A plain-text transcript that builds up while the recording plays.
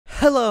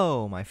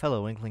Hello, my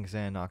fellow Inklings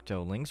and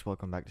Octolings.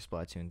 Welcome back to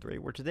Splatoon 3,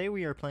 where today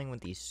we are playing with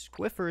the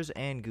Squiffers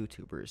and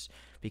GooTubers,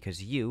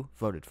 because you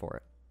voted for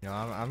it. You know,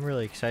 I'm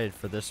really excited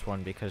for this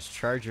one, because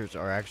Chargers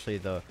are actually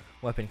the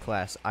weapon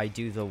class I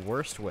do the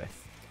worst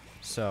with.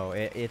 So,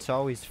 it's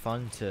always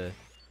fun to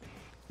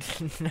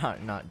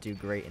not do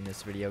great in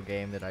this video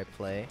game that I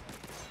play.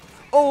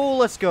 Oh,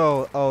 let's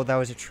go! Oh, that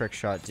was a trick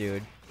shot,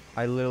 dude.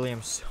 I literally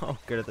am so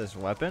good at this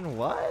weapon.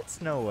 What?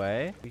 No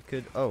way. We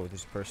could... Oh,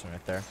 there's a person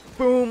right there.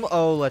 Boom!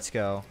 Oh, let's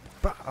go.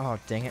 Oh,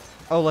 dang it.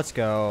 Oh, let's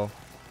go.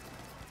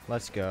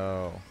 Let's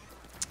go.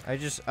 I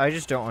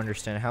just don't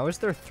understand. How is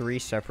there 3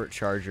 separate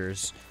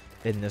chargers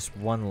in this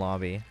one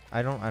lobby?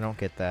 I don't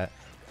get that.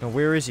 No,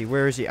 where is he?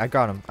 Where is he? I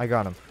got him. I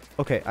got him.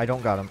 Okay, I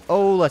don't got him.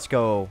 Oh, let's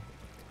go.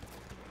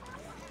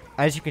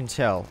 As you can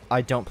tell,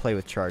 I don't play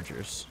with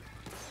chargers.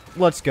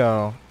 Let's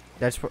go.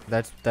 That's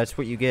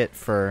what you get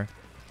for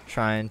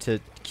trying to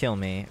kill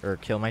me or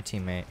kill my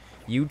teammate.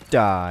 You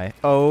die.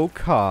 Oh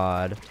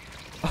god.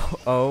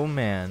 Oh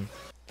man.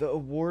 The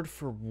award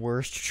for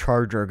worst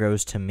charger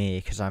goes to me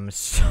because I'm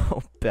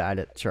so bad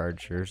at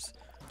chargers.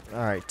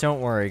 Alright,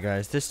 don't worry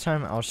guys. This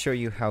time I'll show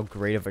you how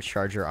great of a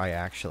charger I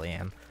actually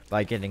am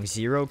by getting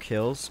 0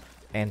 kills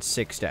and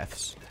 6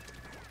 deaths.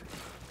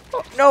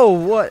 Oh, no,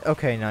 what?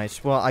 Okay,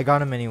 nice. Well, I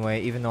got him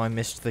anyway. Even though I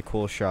missed the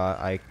cool shot,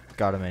 I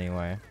got him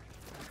anyway.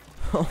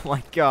 Oh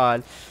my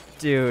god.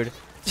 Dude,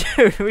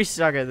 we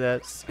suck at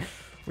this.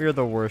 We are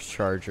the worst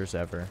chargers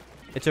ever.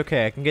 It's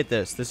okay, I can get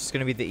this. This is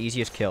gonna be the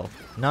easiest kill.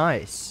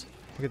 Nice.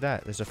 Look at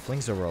that. There's a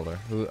Flingza roller.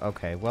 Ooh,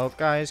 okay, well,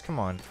 guys, come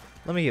on.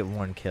 Let me get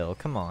 1 kill.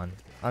 Come on.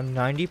 I'm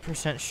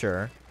 90%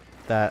 sure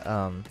that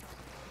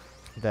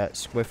that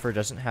Squiffer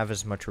doesn't have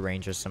as much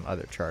range as some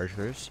other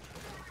chargers.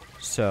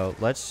 So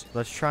let's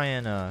try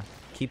and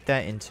keep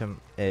that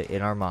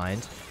in our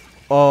mind.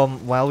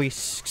 While we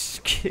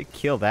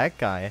kill that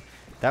guy.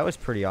 That was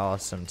pretty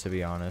awesome, to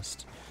be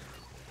honest.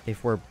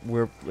 If we're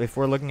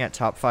looking at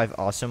top 5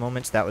 awesome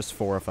moments, that was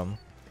 4 of them.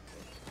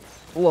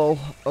 Whoa.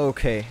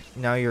 Okay,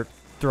 now you're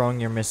throwing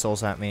your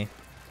missiles at me.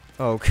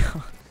 Oh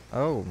god.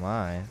 Oh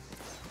my.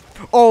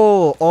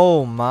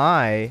 Oh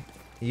my.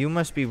 You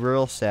must be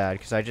real sad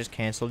because I just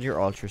canceled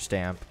your ultra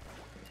stamp.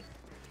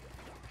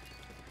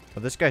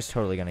 Well, this guy's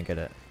totally gonna get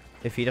it.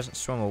 If he doesn't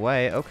swim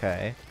away,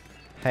 okay.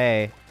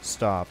 Hey,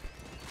 stop.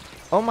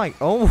 Oh my,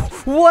 oh,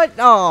 what?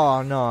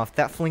 Oh, no, if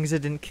that Flingza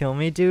didn't kill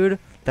me, dude,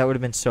 that would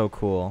have been so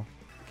cool.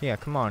 Yeah,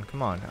 come on,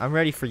 come on. I'm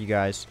ready for you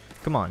guys.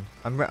 Come on.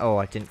 Oh,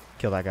 I didn't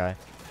kill that guy.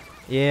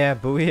 Yeah,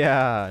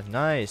 booyah.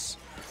 Nice.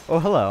 Oh,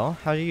 hello.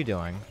 How are you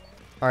doing?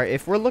 Alright,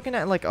 if we're looking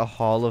at, like, a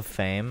Hall of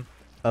Fame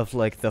of,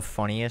 like, the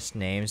funniest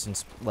names, in,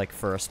 like,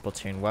 for a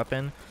Splatoon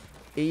weapon,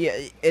 yeah,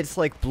 it's,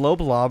 like,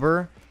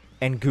 Bloblobber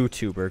and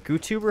GooTuber.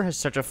 GooTuber has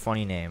such a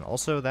funny name.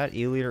 Also, that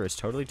E-liter is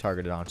totally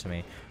targeted onto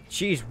me.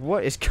 Jeez,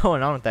 what is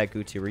going on with that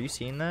GooTuber? Are you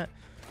seeing that?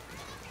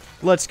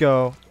 Let's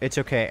go. It's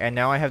okay. And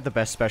now I have the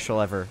best special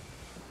ever.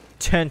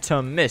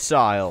 Tenta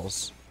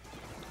missiles.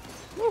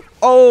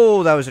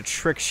 Oh, that was a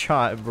trick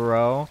shot,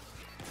 bro.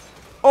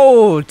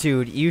 Oh,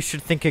 dude, you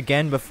should think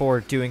again before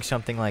doing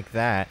something like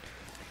that.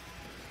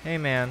 Hey,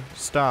 man,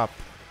 stop.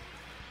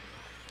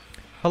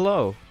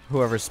 Hello,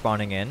 whoever's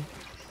spawning in.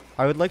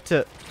 I would like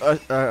to...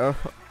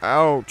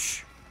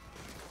 ouch.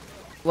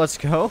 Let's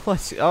go.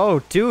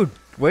 Oh, dude.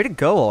 Way to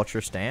go,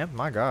 Ultra Stamp.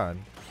 My god.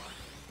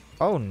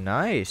 Oh,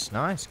 nice.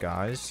 Nice,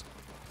 guys.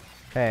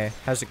 Hey,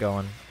 how's it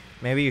going?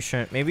 Maybe you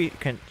shouldn't... Maybe you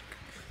can...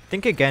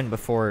 Think again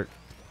before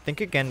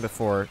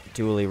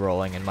dually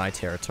rolling in my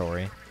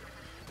territory.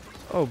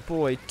 Oh,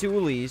 boy.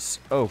 Dualies.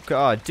 Oh,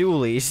 god.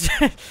 Dualies.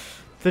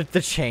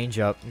 the change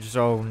up. Just,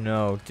 oh,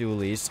 no.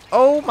 Dualies.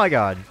 Oh, my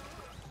god.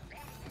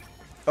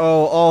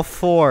 Oh, all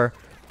 4.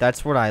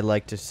 That's what I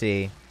like to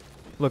see.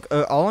 Look,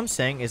 all I'm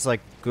saying is,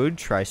 like, good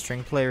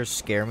tri-string players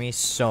scare me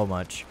so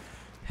much.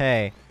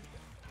 Hey.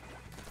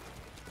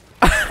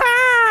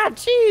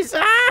 Jeez!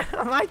 Ah!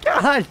 Oh my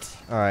god!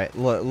 Alright,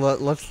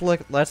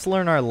 let's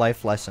learn our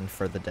life lesson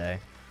for the day.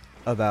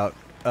 About,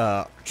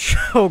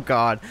 oh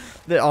god.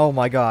 Oh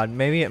my god.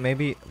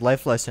 Maybe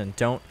life lesson.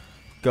 Don't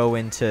go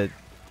into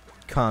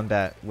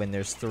combat when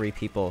there's 3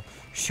 people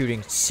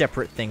shooting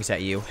separate things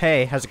at you.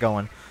 Hey, how's it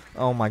going?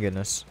 Oh my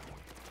goodness.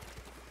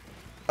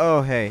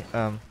 Oh, hey,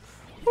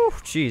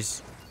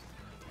 jeez.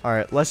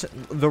 Alright,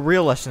 the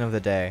real lesson of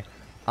the day.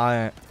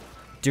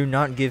 Do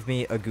not give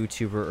me a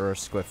GooTuber or a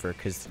Squiffer,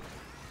 because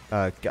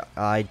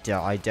I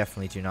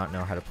definitely do not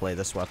know how to play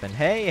this weapon.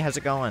 Hey, how's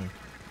it going?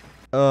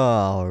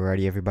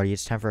 Alrighty, everybody,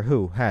 it's time for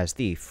Who Has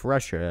the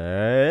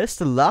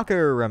Freshest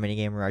Locker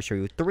minigame, where I show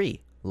you 3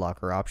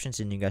 locker options,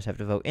 and you guys have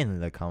to vote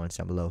in the comments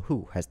down below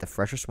who has the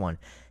freshest one.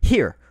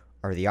 Here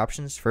are the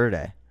options for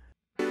today.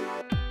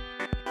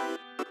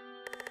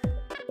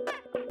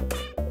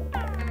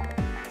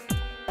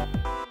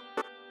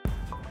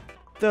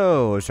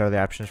 Those are the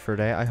options for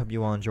today. I hope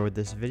you all enjoyed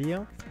this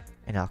video,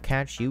 and I'll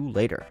catch you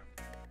later.